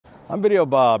I'm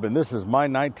Videobob, and this is my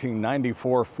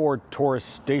 1994 Ford Taurus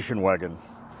station wagon.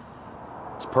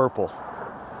 It's purple.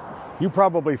 You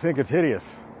probably think it's hideous,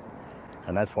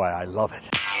 and that's why I love it.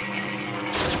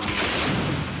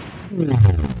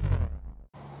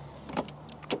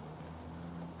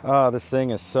 Oh, this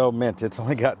thing is so mint. It's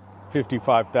only got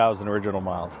 55,000 original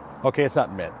miles. Okay, it's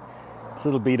not mint. It's a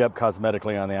little beat up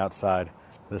cosmetically on the outside.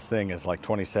 This thing is like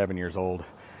 27 years old.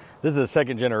 This is a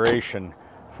second generation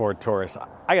Ford Taurus.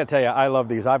 I gotta tell you, I love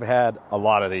these. I've had a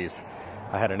lot of these.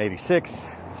 I had an 86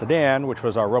 sedan, which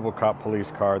was our RoboCop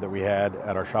police car that we had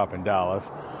at our shop in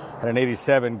Dallas. Had an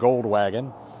 87 Gold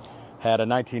Wagon. Had a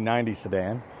 1990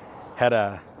 sedan. Had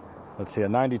a, a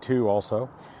 92 also.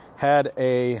 Had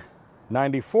a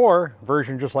 94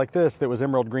 version just like this that was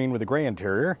emerald green with a gray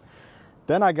interior.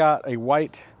 Then I got a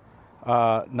white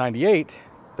 98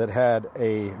 that had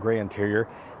a gray interior.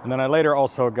 And then I later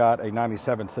also got a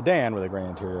 97 sedan with a gray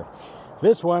interior.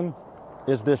 This one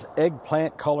is this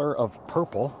eggplant color of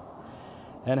purple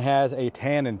and has a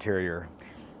tan interior.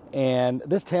 And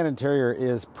this tan interior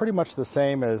is pretty much the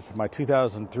same as my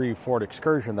 2003 Ford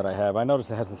Excursion that I have. I noticed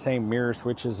it has the same mirror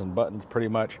switches and buttons pretty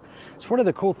much. It's one of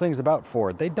the cool things about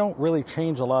Ford. They don't really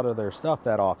change a lot of their stuff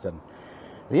that often.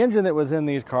 The engine that was in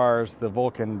these cars, the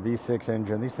Vulcan V6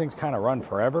 engine, these things kind of run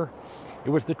forever. It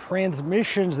was the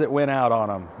transmissions that went out on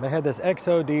them. They had this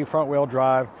XOD front wheel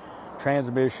drive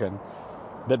transmission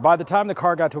that by the time the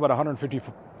car got to about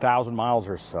 150,000 miles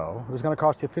or so, it was going to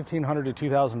cost you $1,500 to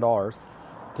 $2,000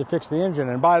 to fix the engine.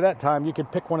 And by that time, you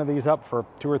could pick one of these up for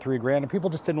 $2 or $3 grand, and people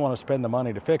just didn't want to spend the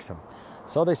money to fix them.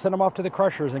 So they sent them off to the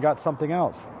crushers and got something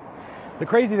else. The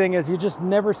crazy thing is you just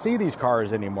never see these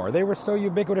cars anymore. They were so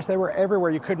ubiquitous, they were everywhere.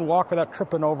 You couldn't walk without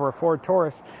tripping over a Ford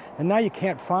Taurus. And now you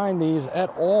can't find these at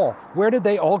all. Where did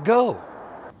they all go?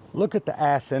 Look at the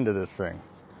ass end of this thing.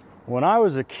 When I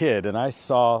was a kid and I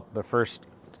saw the first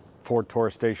Ford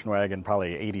Taurus station wagon,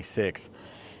 probably 86,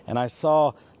 and I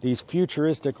saw these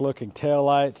futuristic looking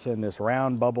taillights and this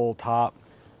round bubble top,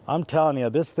 I'm telling you,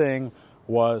 this thing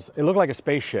it looked like a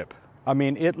spaceship. I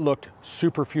mean, it looked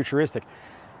super futuristic.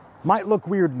 Might look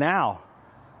weird now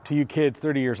to you kids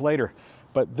 30 years later,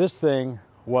 but this thing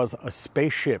was a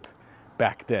spaceship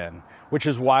back then, which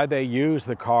is why they used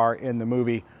the car in the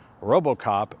movie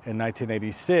RoboCop in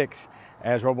 1986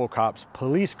 as RoboCop's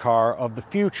police car of the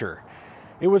future.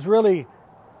 It was really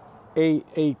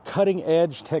a cutting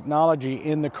edge technology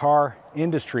in the car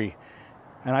industry.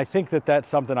 And I think that that's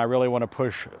something I really want to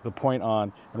push the point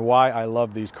on and why I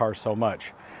love these cars so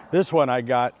much. This one I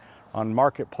got on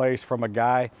Marketplace from a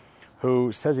guy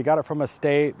who says he got it from a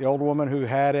state. The old woman who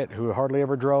had it, who hardly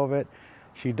ever drove it,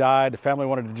 she died. The family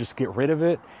wanted to just get rid of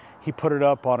it. He put it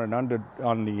up on the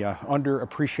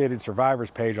underappreciated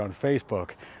survivors page on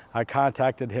Facebook. I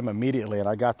contacted him immediately, and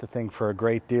I got the thing for a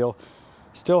great deal.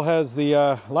 Still has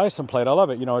the license plate. I love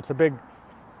it. You know, it's a big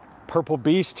purple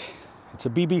beast. It's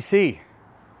a BBC.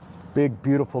 Big,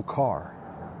 beautiful car.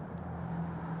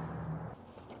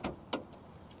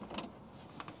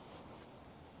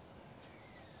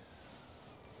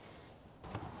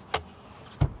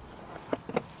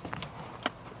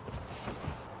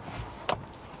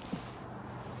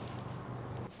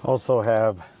 Also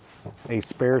have a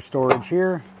spare storage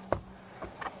here.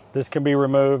 This can be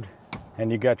removed,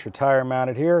 and you got your tire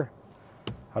mounted here.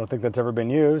 I don't think that's ever been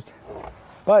used,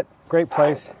 but great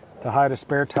place to hide a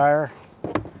spare tire.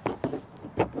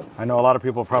 I know a lot of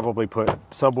people probably put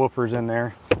subwoofers in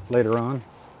there later on.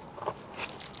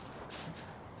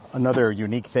 Another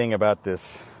unique thing about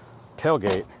this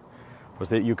tailgate was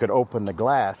that you could open the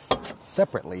glass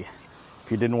separately.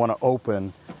 If you didn't want to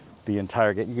open the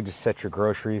entire gate, you could just set your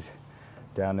groceries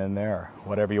down in there, or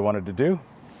whatever you wanted to do.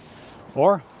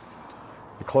 Or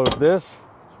you close this,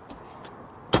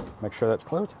 make sure that's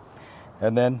closed,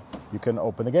 and then you can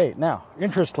open the gate. Now,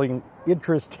 interestingly,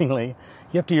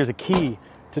 you have to use a key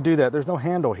to do that. There's no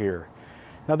handle here.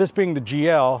 Now, this being the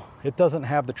GL, it doesn't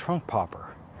have the trunk popper.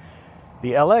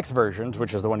 The LX versions,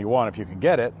 which is the one you want if you can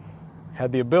get it,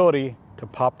 had the ability to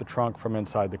pop the trunk from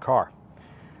inside the car.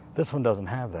 This one doesn't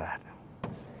have that.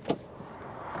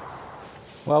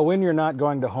 Well, when you're not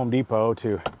going to Home Depot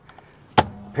to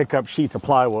pick up sheets of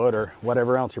plywood or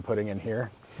whatever else you're putting in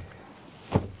here,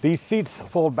 these seats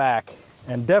fold back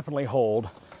and definitely hold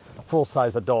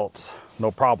full-size adults,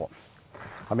 no problem.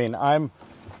 I mean, I'm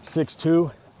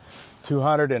 6'2",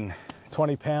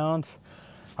 220 pounds.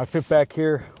 I fit back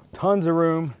here, tons of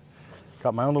room,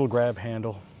 got my own little grab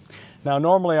handle. Now,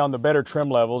 normally on the better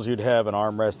trim levels, you'd have an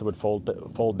armrest that would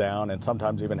fold down and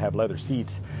sometimes even have leather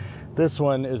seats. This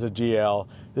one is a GL.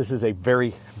 This is a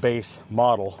very base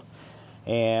model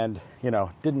and, you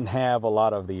know, didn't have a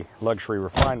lot of the luxury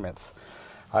refinements.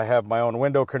 I have my own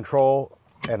window control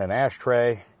and an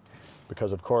ashtray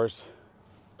because, of course,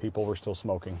 people were still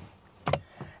smoking.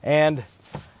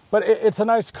 But it's a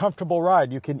nice, comfortable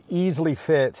ride. You can easily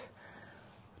fit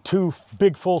 2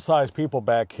 big full-size people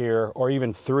back here, or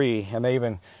even 3, and they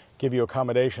even give you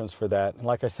accommodations for that. And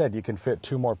like I said, you can fit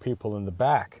 2 more people in the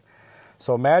back.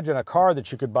 So imagine a car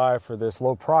that you could buy for this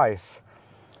low price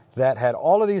that had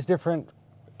all of these different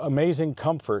amazing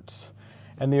comforts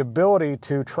and the ability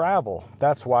to travel.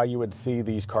 That's why you would see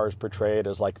these cars portrayed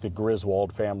as like the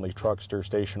Griswold family truckster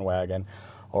station wagon,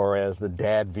 or as the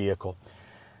dad vehicle,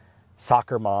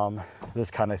 soccer mom, this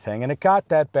kind of thing. And it got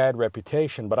that bad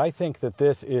reputation, but I think that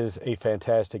this is a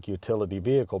fantastic utility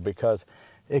vehicle because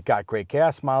it got great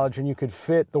gas mileage and you could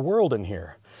fit the world in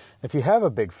here. If you have a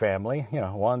big family, you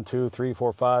know, 1, 2, 3,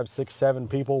 4, 5, 6, 7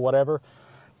 people, whatever,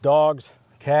 dogs,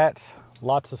 cats,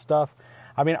 lots of stuff.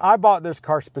 I mean, I bought this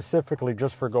car specifically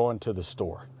just for going to the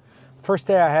store. First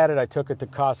day I had it, I took it to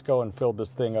Costco and filled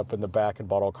this thing up in the back and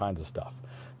bought all kinds of stuff.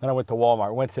 Then I went to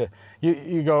Walmart,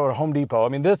 you go to Home Depot. I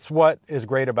mean, this is what is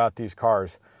great about these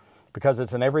cars, because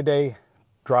it's an everyday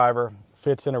driver,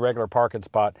 fits in a regular parking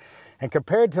spot. And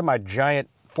compared to my giant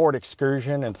Ford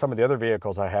Excursion and some of the other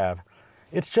vehicles I have,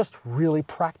 it's just really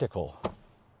practical.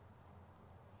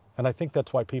 And I think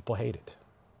that's why people hate it.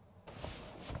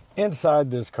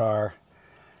 Inside this car,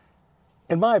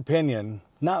 in my opinion,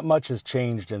 not much has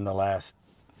changed in the last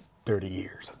 30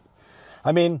 years.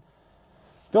 I mean,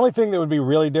 the only thing that would be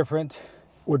really different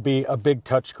would be a big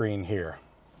touchscreen here.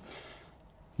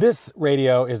 This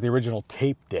radio is the original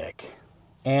tape deck.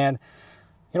 And,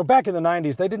 you know, back in the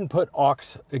 90s, they didn't put aux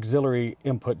auxiliary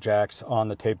input jacks on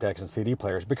the tape decks and CD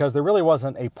players because there really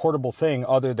wasn't a portable thing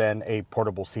other than a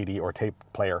portable CD or tape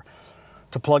player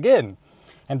to plug in.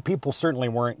 And people certainly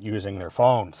weren't using their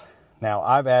phones. Now,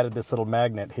 I've added this little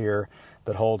magnet here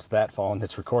that holds that phone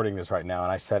that's recording this right now,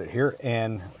 and I set it here,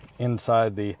 and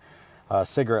inside the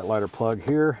cigarette lighter plug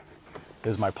here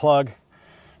is my plug,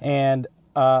 and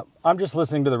I'm just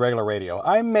listening to the regular radio.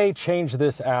 I may change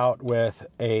this out with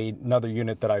another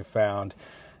unit that I found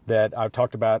that I've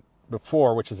talked about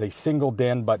before, which is a single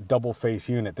DIN but double face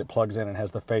unit that plugs in and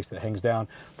has the face that hangs down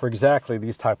for exactly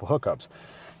these type of hookups.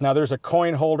 Now, there's a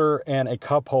coin holder and a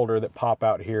cup holder that pop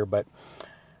out here, but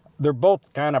they're both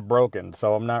kind of broken,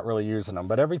 so I'm not really using them.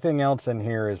 But everything else in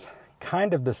here is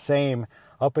kind of the same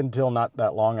up until not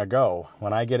that long ago.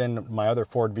 When I get into my other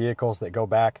Ford vehicles that go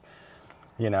back,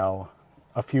 you know,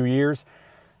 a few years,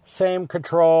 same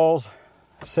controls,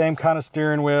 same kind of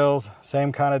steering wheels,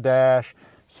 same kind of dash,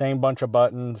 same bunch of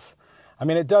buttons. I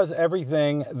mean, it does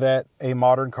everything that a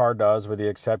modern car does, with the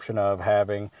exception of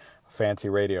having a fancy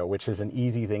radio, which is an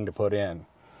easy thing to put in.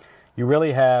 You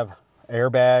really have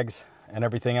airbags and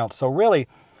everything else. So really,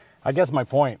 I guess my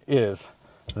point is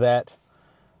that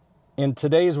in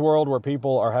today's world where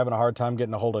people are having a hard time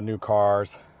getting a hold of new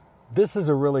cars, this is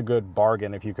a really good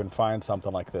bargain if you can find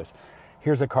something like this.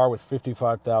 Here's a car with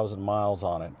 55,000 miles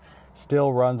on it.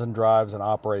 Still runs and drives and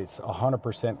operates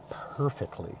 100%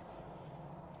 perfectly.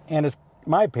 And it's, in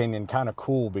my opinion, kind of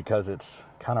cool because it's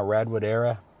kind of Radwood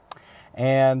era.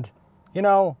 And, you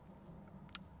know,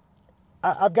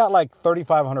 I've got like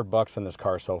 $3,500 in this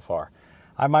car so far.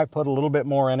 I might put a little bit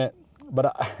more in it,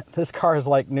 but this car is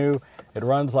like new. It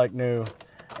runs like new,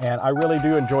 and I really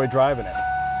do enjoy driving it.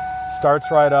 Starts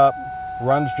right up,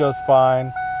 runs just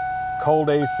fine. Cold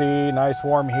AC, nice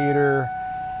warm heater,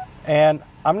 and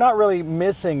I'm not really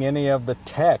missing any of the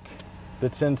tech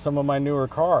that's in some of my newer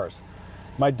cars.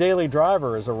 My daily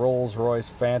driver is a Rolls-Royce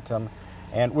Phantom,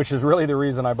 and which is really the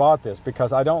reason I bought this,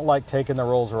 because I don't like taking the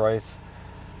Rolls-Royce,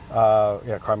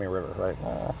 Crimea River,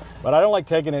 right? But I don't like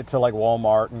taking it to like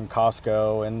Walmart and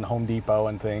Costco and Home Depot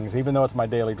and things, even though it's my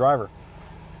daily driver.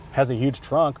 Has a huge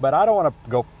trunk, but I don't want to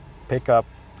go pick up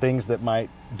things that might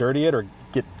dirty it or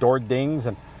get door dings.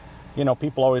 And you know,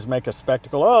 people always make a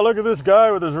spectacle. Oh, look at this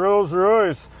guy with his Rolls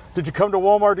Royce. Did you come to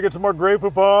Walmart to get some more Grey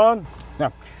Poupon?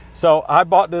 No. So I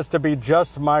bought this to be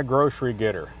just my grocery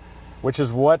getter, which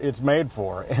is what it's made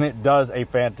for, and it does a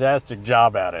fantastic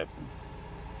job at it.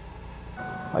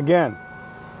 Again,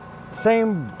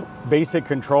 same basic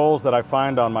controls that I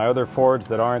find on my other Fords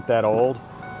that aren't that old.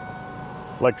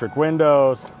 Electric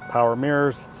windows, power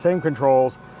mirrors, same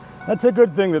controls. That's a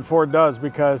good thing that Ford does,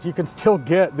 because you can still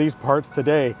get these parts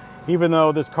today, even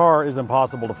though this car is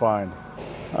impossible to find.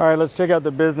 All right, let's check out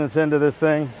the business end of this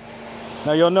thing.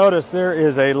 Now you'll notice there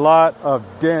is a lot of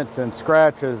dents and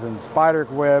scratches and spider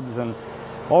webs and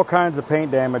all kinds of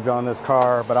paint damage on this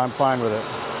car, but I'm fine with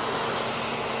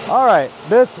it. All right,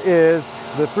 this is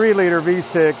the 3-liter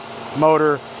V6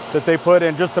 motor that they put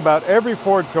in just about every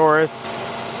Ford Taurus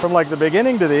from like the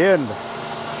beginning to the end.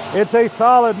 It's a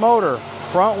solid motor,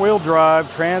 front wheel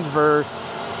drive, transverse,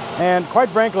 and quite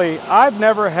frankly, I've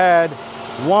never had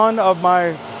one of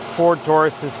my Ford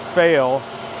Tauruses fail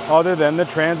other than the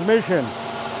transmission.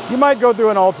 You might go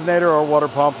through an alternator or a water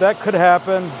pump. That could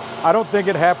happen. I don't think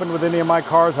it happened with any of my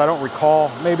cars. I don't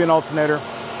recall. Maybe an alternator.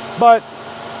 But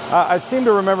I seem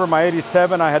to remember my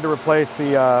 87, I had to replace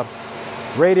the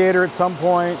radiator at some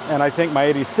point. And I think my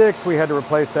 86, we had to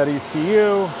replace that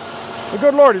ECU. But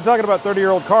good Lord, you're talking about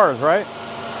 30-year-old cars, right?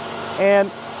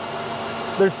 And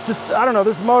there's just, I don't know,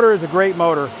 this motor is a great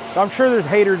motor. I'm sure there's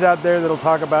haters out there that'll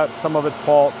talk about some of its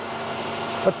faults.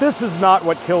 But this is not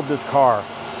what killed this car.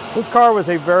 This car was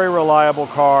a very reliable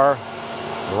car,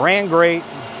 ran great,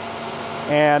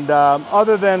 and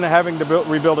other than having to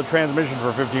rebuild a transmission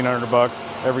for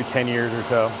 $1,500 every 10 years or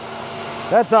so,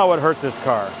 that's not what hurt this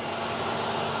car.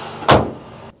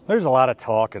 There's a lot of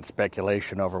talk and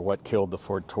speculation over what killed the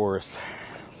Ford Taurus.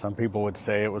 Some people would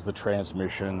say it was the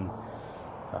transmission.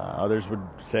 Others would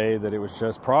say that it was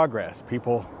just progress.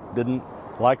 People didn't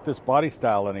like this body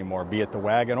style anymore, be it the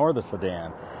wagon or the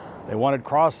sedan. They wanted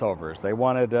crossovers. They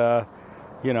wanted,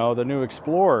 you know, the new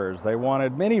Explorers. They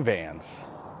wanted minivans.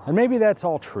 And maybe that's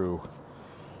all true.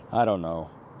 I don't know.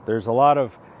 There's a lot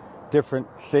of different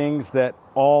things that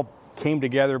all came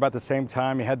together about the same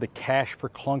time. You had the Cash for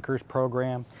Clunkers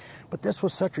program. But this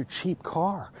was such a cheap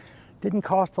car. Didn't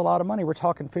cost a lot of money. We're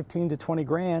talking 15 to 20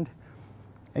 grand.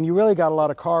 And you really got a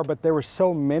lot of car, but there were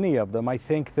so many of them, I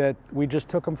think that we just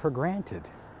took them for granted.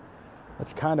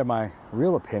 That's kind of my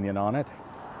real opinion on it.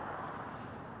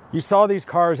 You saw these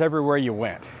cars everywhere you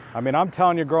went. I mean, I'm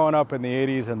telling you, growing up in the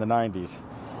 80s and the 90s,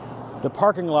 the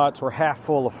parking lots were half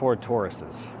full of Ford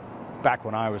Tauruses back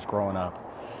when I was growing up.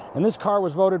 And this car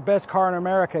was voted best car in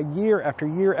America year after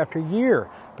year after year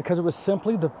because it was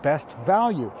simply the best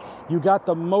value. You got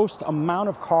the most amount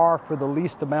of car for the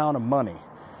least amount of money.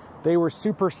 They were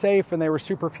super safe and they were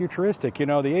super futuristic. You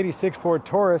know, the 86 Ford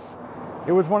Taurus,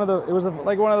 it was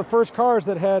like one of the first cars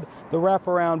that had the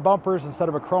wraparound bumpers instead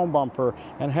of a chrome bumper,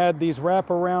 and had these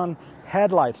wraparound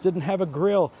headlights, didn't have a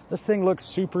grille. This thing looked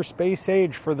super space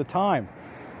age for the time.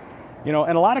 You know,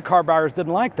 and a lot of car buyers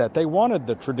didn't like that. They wanted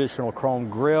the traditional chrome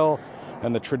grille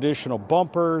and the traditional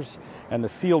bumpers and the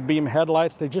sealed beam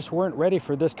headlights. They just weren't ready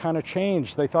for this kind of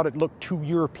change. They thought it looked too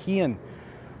European.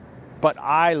 But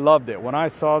I loved it. When I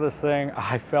saw this thing,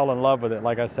 I fell in love with it.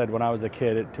 Like I said, when I was a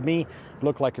kid, it to me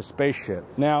looked like a spaceship.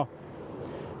 Now,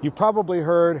 you've probably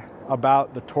heard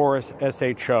about the Taurus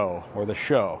SHO, or the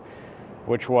SHO,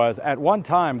 which was at one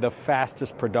time the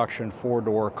fastest production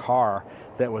four-door car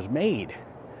that was made.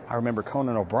 I remember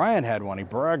Conan O'Brien had one. He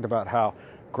bragged about how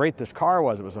great this car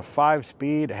was. It was a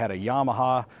 5-speed, it had a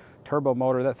Yamaha turbo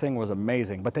motor. That thing was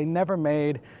amazing. But they never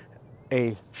made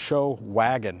a SHO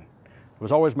wagon. It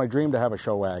was always my dream to have a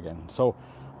SHO wagon. So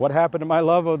what happened to my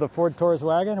love of the Ford Taurus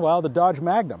wagon? Well, the Dodge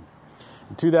Magnum.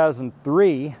 In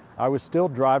 2003, I was still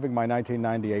driving my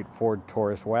 1998 Ford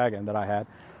Taurus wagon that I had.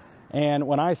 And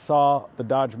when I saw the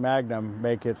Dodge Magnum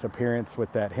make its appearance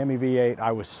with that Hemi V8,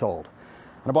 I was sold.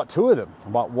 And I bought two of them. I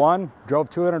bought one,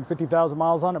 drove 250,000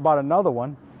 miles on it, bought another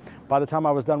one. By the time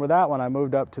I was done with that one, I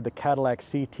moved up to the Cadillac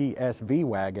CTS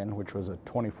V-Wagon, which was a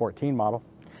 2014 model.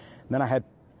 And then I had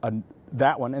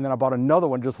that one, and then I bought another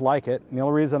one just like it. And the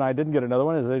only reason I didn't get another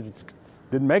one is they just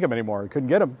didn't make them anymore. I couldn't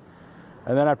get them.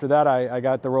 And then after that, I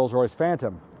got the Rolls-Royce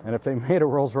Phantom. And if they made a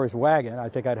Rolls-Royce wagon, I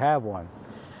think I'd have one.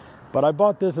 But I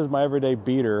bought this as my everyday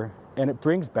beater, and it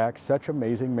brings back such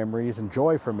amazing memories and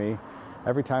joy for me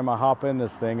every time I hop in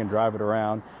this thing and drive it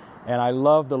around. And I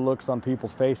love the looks on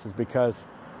people's faces because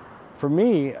for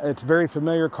me, it's a very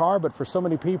familiar car, but for so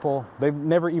many people, they've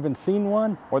never even seen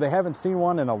one, or they haven't seen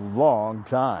one in a long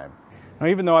time. Now,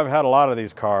 even though I've had a lot of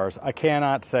these cars, I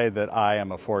cannot say that I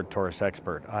am a Ford Taurus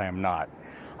expert. I am not.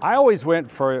 I always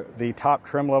went for the top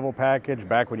trim level package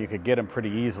back when you could get them pretty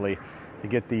easily. You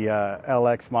get the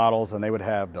LX models, and they would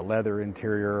have the leather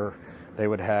interior. They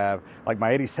would have, like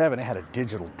my 87, it had a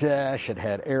digital dash. It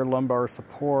had air lumbar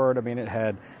support. I mean, it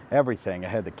had everything. It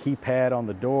had the keypad on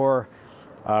the door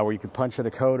where you could punch in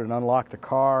a code and unlock the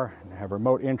car and have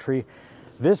remote entry.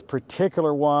 This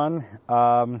particular one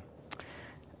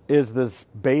is this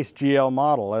base GL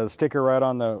model. A sticker right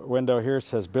on the window here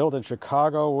says, built in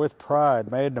Chicago with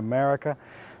pride, made in America.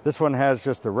 This one has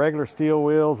just the regular steel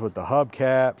wheels with the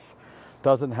hubcaps.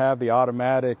 Doesn't have the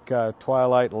automatic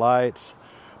twilight lights.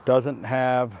 Doesn't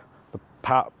have the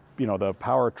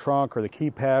power trunk or the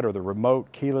keypad or the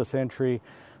remote keyless entry.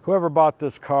 Whoever bought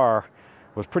this car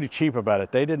was pretty cheap about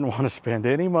it. They didn't want to spend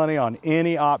any money on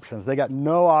any options. They got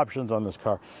no options on this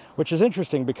car, which is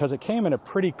interesting because it came in a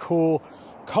pretty cool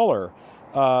color.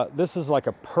 This is like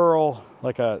a pearl,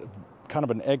 like a kind of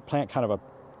an eggplant, kind of a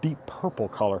deep purple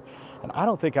color. And I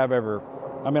don't think I've ever,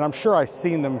 I mean, I'm sure I've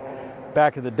seen them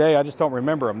back in the day. I just don't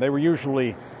remember them. They were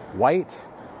usually white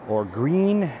or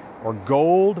green or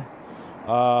gold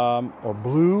or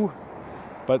blue.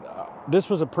 But this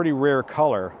was a pretty rare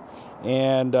color.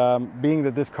 And being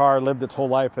that this car lived its whole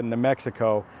life in New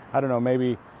Mexico, I don't know,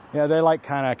 maybe, yeah, they like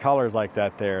kind of colors like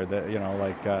that there. That, you know,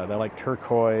 like they like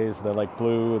turquoise, they like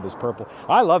blue, this purple.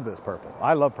 I love this purple.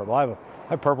 I love purple. I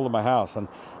have purple in my house,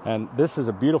 and this is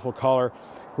a beautiful color.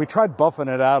 We tried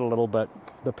buffing it out a little, but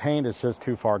the paint is just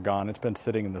too far gone. It's been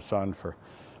sitting in the sun for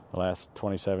the last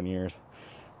 27 years.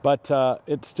 But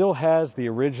it still has the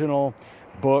original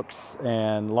books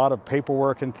and a lot of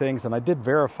paperwork and things, and I did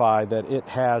verify that it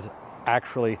has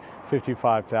actually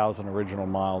 55,000 original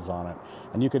miles on it.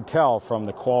 And you can tell from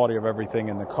the quality of everything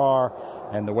in the car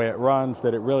and the way it runs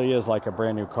that it really is like a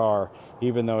brand new car,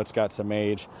 even though it's got some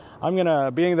age. I'm gonna,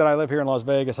 being that I live here in Las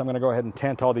Vegas, I'm gonna go ahead and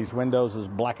tint all these windows as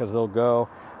black as they'll go,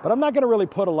 but I'm not gonna really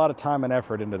put a lot of time and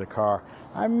effort into the car.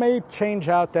 I may change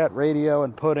out that radio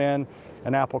and put in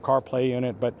an Apple CarPlay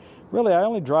unit, but really I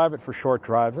only drive it for short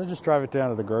drives. I just drive it down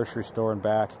to the grocery store and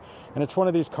back. And it's one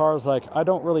of these cars, like, I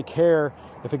don't really care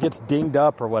if it gets dinged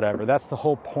up or whatever. That's the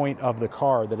whole point of the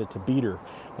car, that it's a beater.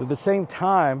 But at the same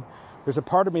time, there's a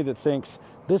part of me that thinks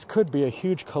this could be a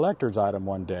huge collector's item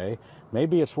one day.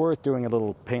 Maybe it's worth doing a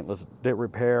little paintless bit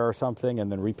repair or something and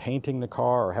then repainting the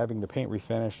car or having the paint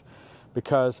refinished.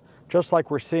 Because just like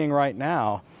we're seeing right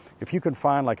now, if you can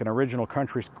find like an original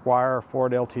Country Squire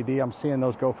Ford LTD, I'm seeing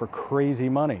those go for crazy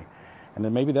money. And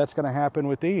then maybe that's going to happen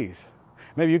with these.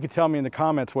 Maybe you could tell me in the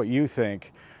comments what you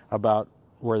think about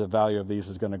where the value of these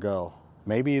is going to go.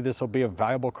 Maybe this will be a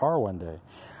valuable car one day.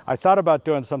 I thought about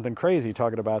doing something crazy,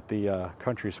 talking about the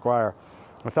Country Squire.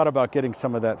 I thought about getting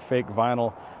some of that fake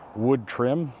vinyl wood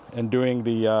trim and doing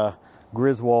the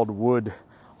Griswold wood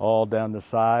all down the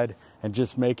side and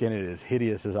just making it as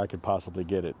hideous as I could possibly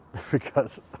get it,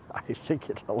 because I think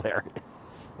it's hilarious.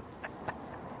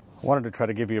 I wanted to try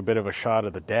to give you a bit of a shot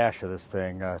of the dash of this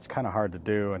thing. It's kind of hard to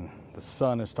do, and the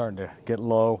sun is starting to get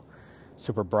low,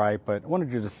 super bright, but I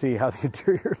wanted you to see how the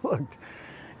interior looked.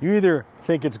 You either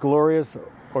think it's glorious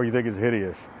or you think it's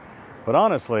hideous. But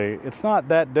honestly, it's not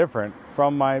that different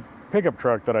from my pickup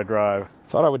truck that I drive.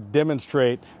 Thought I would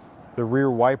demonstrate the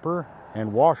rear wiper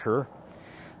and washer.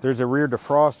 There's a rear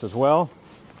defrost as well.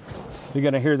 You're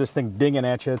gonna hear this thing dinging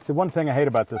at you. It's the one thing I hate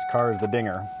about this car is the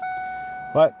dinger.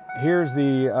 But here's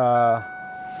the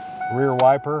rear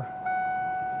wiper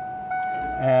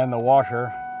and the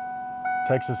washer.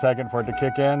 Takes a second for it to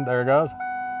kick in. There it goes.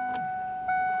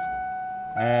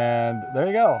 And there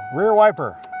you go, rear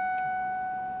wiper.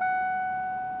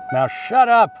 Now shut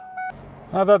up.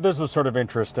 I thought this was sort of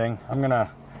interesting. I'm gonna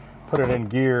put it in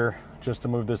gear just to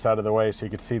move this out of the way so you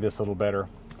can see this a little better.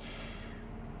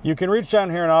 You can reach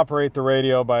down here and operate the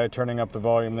radio by turning up the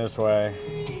volume this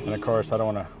way. And of course, I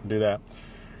don't want to do that.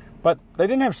 But they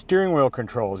didn't have steering wheel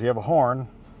controls. You have a horn.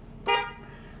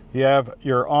 You have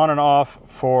your on and off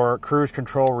for cruise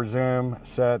control, resume,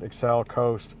 set, accel,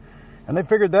 coast. And they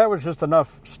figured that was just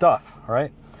enough stuff,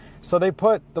 right? So they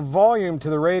put the volume to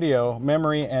the radio,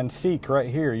 memory, and seek right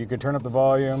here. You could turn up the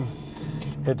volume,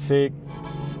 hit seek.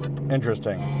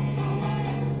 Interesting.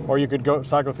 Or you could go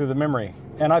cycle through the memory.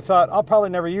 And I thought, I'll probably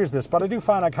never use this, but I do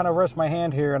find I kind of rest my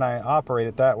hand here and I operate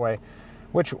it that way.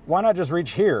 Which, why not just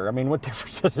reach here? I mean, what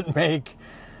difference does it make?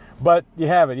 But you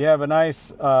have it. You have a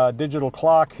nice digital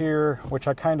clock here, which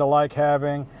I kind of like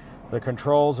having. The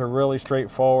controls are really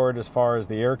straightforward as far as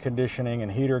the air conditioning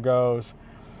and heater goes.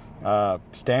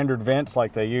 Standard vents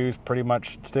like they use pretty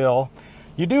much still.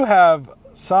 You do have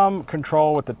some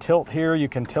control with the tilt here. You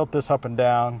can tilt this up and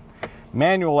down.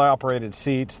 Manual operated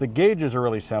seats. The gauges are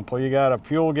really simple. You got a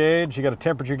fuel gauge, you got a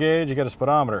temperature gauge, you got a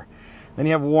speedometer. Then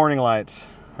you have warning lights.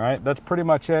 All right, that's pretty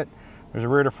much it. There's a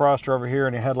rear defroster over here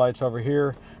and your headlights over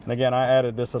here. And again, I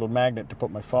added this little magnet to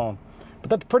put my phone. But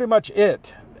that's pretty much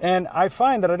it. And I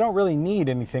find that I don't really need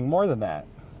anything more than that.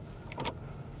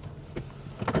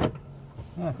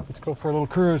 Yeah, let's go for a little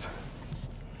cruise.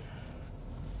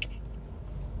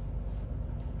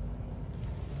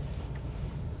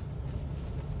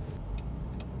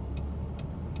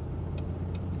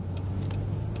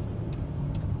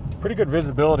 Pretty good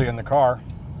visibility in the car.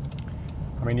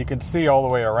 I mean, you can see all the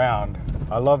way around.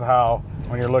 I love how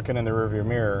when you're looking in the rearview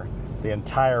mirror, the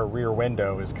entire rear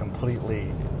window is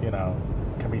completely, you know,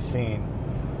 can be seen.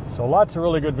 So lots of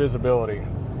really good visibility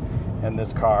in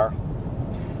this car,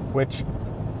 which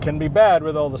can be bad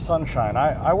with all the sunshine.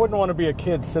 I wouldn't want to be a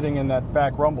kid sitting in that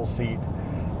back rumble seat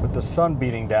with the sun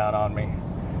beating down on me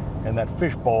and that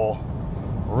fishbowl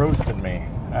roasting me.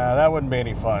 That wouldn't be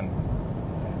any fun.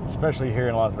 especially here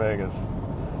in Las Vegas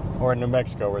or in New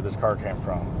Mexico where this car came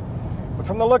from. But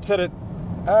from the looks of it,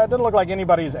 it doesn't look like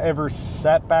anybody's ever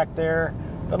sat back there.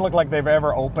 Doesn't look like they've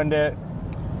ever opened it.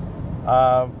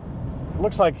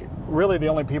 Looks like really the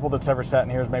only people that's ever sat in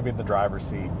here is maybe the driver's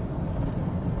seat.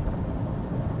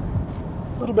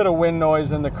 A little bit of wind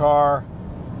noise in the car.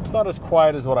 It's not as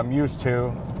quiet as what I'm used to.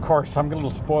 Of course, I'm a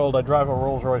little spoiled. I drive a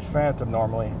Rolls-Royce Phantom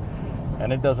normally,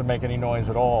 and it doesn't make any noise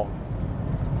at all.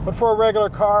 But for a regular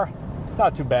car, it's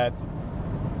not too bad.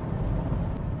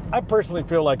 I personally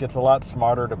feel like it's a lot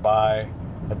smarter to buy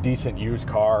a decent used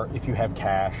car if you have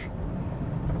cash.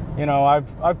 You know,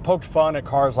 I've poked fun at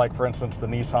cars like, for instance, the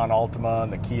Nissan Altima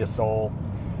and the Kia Soul,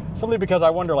 simply because I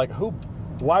wonder, like,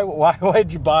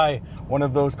 why'd you buy one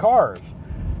of those cars?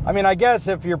 I mean, I guess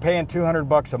if you're paying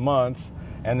 $200 a month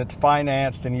and it's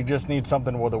financed and you just need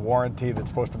something with a warranty that's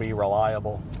supposed to be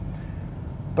reliable.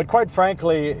 But quite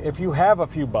frankly, if you have a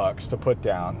few bucks to put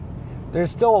down, there's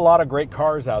still a lot of great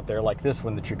cars out there like this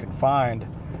one that you can find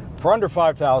for under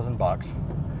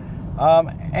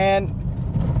 $5,000.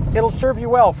 And it'll serve you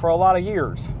well for a lot of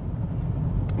years.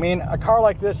 I mean, a car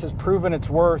like this has proven its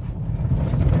worth.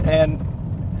 And,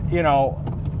 you know,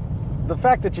 the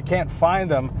fact that you can't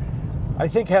find them, I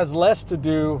think, has less to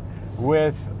do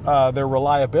with their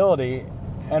reliability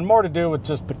and more to do with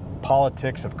just the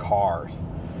politics of cars.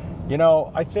 You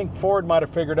know, I think Ford might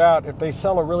have figured out if they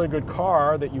sell a really good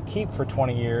car that you keep for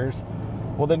 20 years,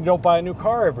 well, then you don't buy a new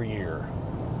car every year.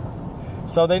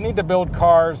 So they need to build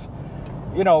cars.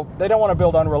 You know, they don't want to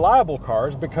build unreliable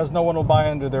cars because no one will buy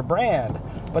under their brand.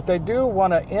 But they do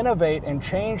want to innovate and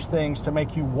change things to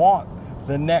make you want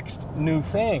the next new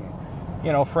thing.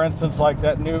 You know, for instance, like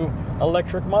that new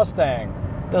electric Mustang.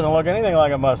 Doesn't look anything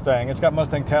like a Mustang. It's got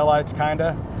Mustang taillights, kind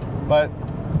of. But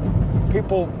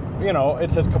people, you know,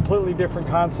 it's a completely different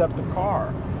concept of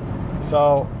car.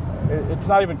 So it's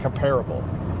not even comparable.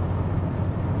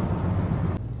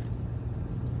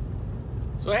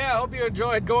 So hey, I hope you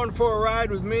enjoyed going for a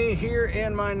ride with me here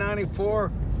in my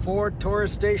 94 Ford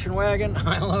Taurus station wagon.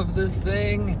 I love this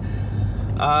thing.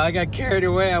 I got carried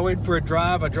away. I waited for a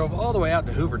drive. I drove all the way out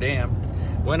to Hoover Dam.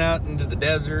 Went out into the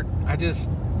desert. I just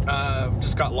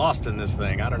got lost in this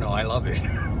thing. I don't know. I love it.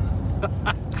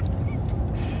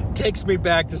 Takes me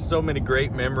back to so many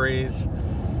great memories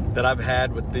that I've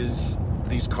had with these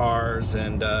cars,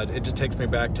 and it just takes me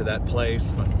back to that place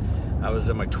when I was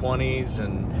in my 20s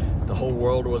and the whole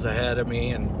world was ahead of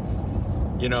me.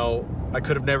 And, you know, I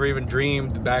could have never even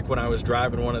dreamed back when I was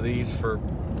driving one of these for,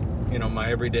 you know, my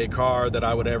everyday car that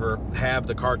I would ever have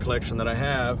the car collection that I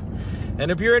have. And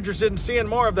if you're interested in seeing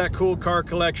more of that cool car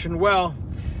collection, well,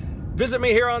 visit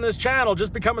me here on this channel.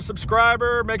 Just become a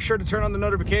subscriber. Make sure to turn on the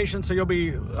notifications so you'll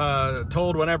be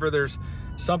told whenever there's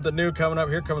something new coming up.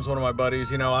 Here comes one of my buddies.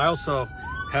 You know, I also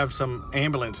have some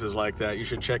ambulances like that. You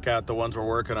should check out the ones we're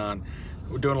working on.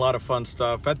 We're doing a lot of fun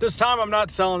stuff. At this time, I'm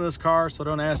not selling this car, so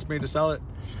don't ask me to sell it.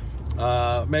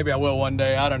 Maybe I will one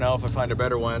day. I don't know if I find a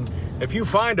better one. If you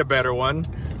find a better one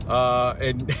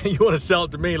and you want to sell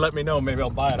it to me, let me know. Maybe I'll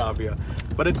buy it off you.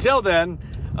 But until then,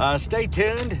 stay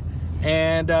tuned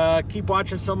and keep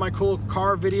watching some of my cool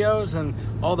car videos and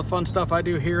all the fun stuff I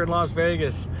do here in Las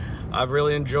Vegas. I've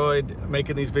really enjoyed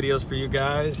making these videos for you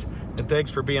guys. And thanks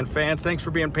for being fans. Thanks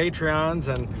for being Patreons.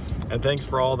 And thanks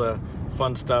for all the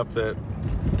fun stuff that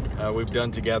we've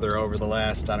done together over the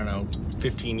last, I don't know,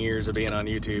 15 years of being on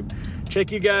YouTube.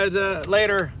 Check you guys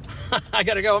later. I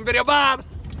gotta go. I'm Videobob.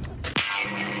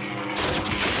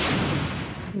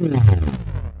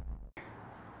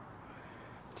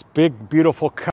 It's big, beautiful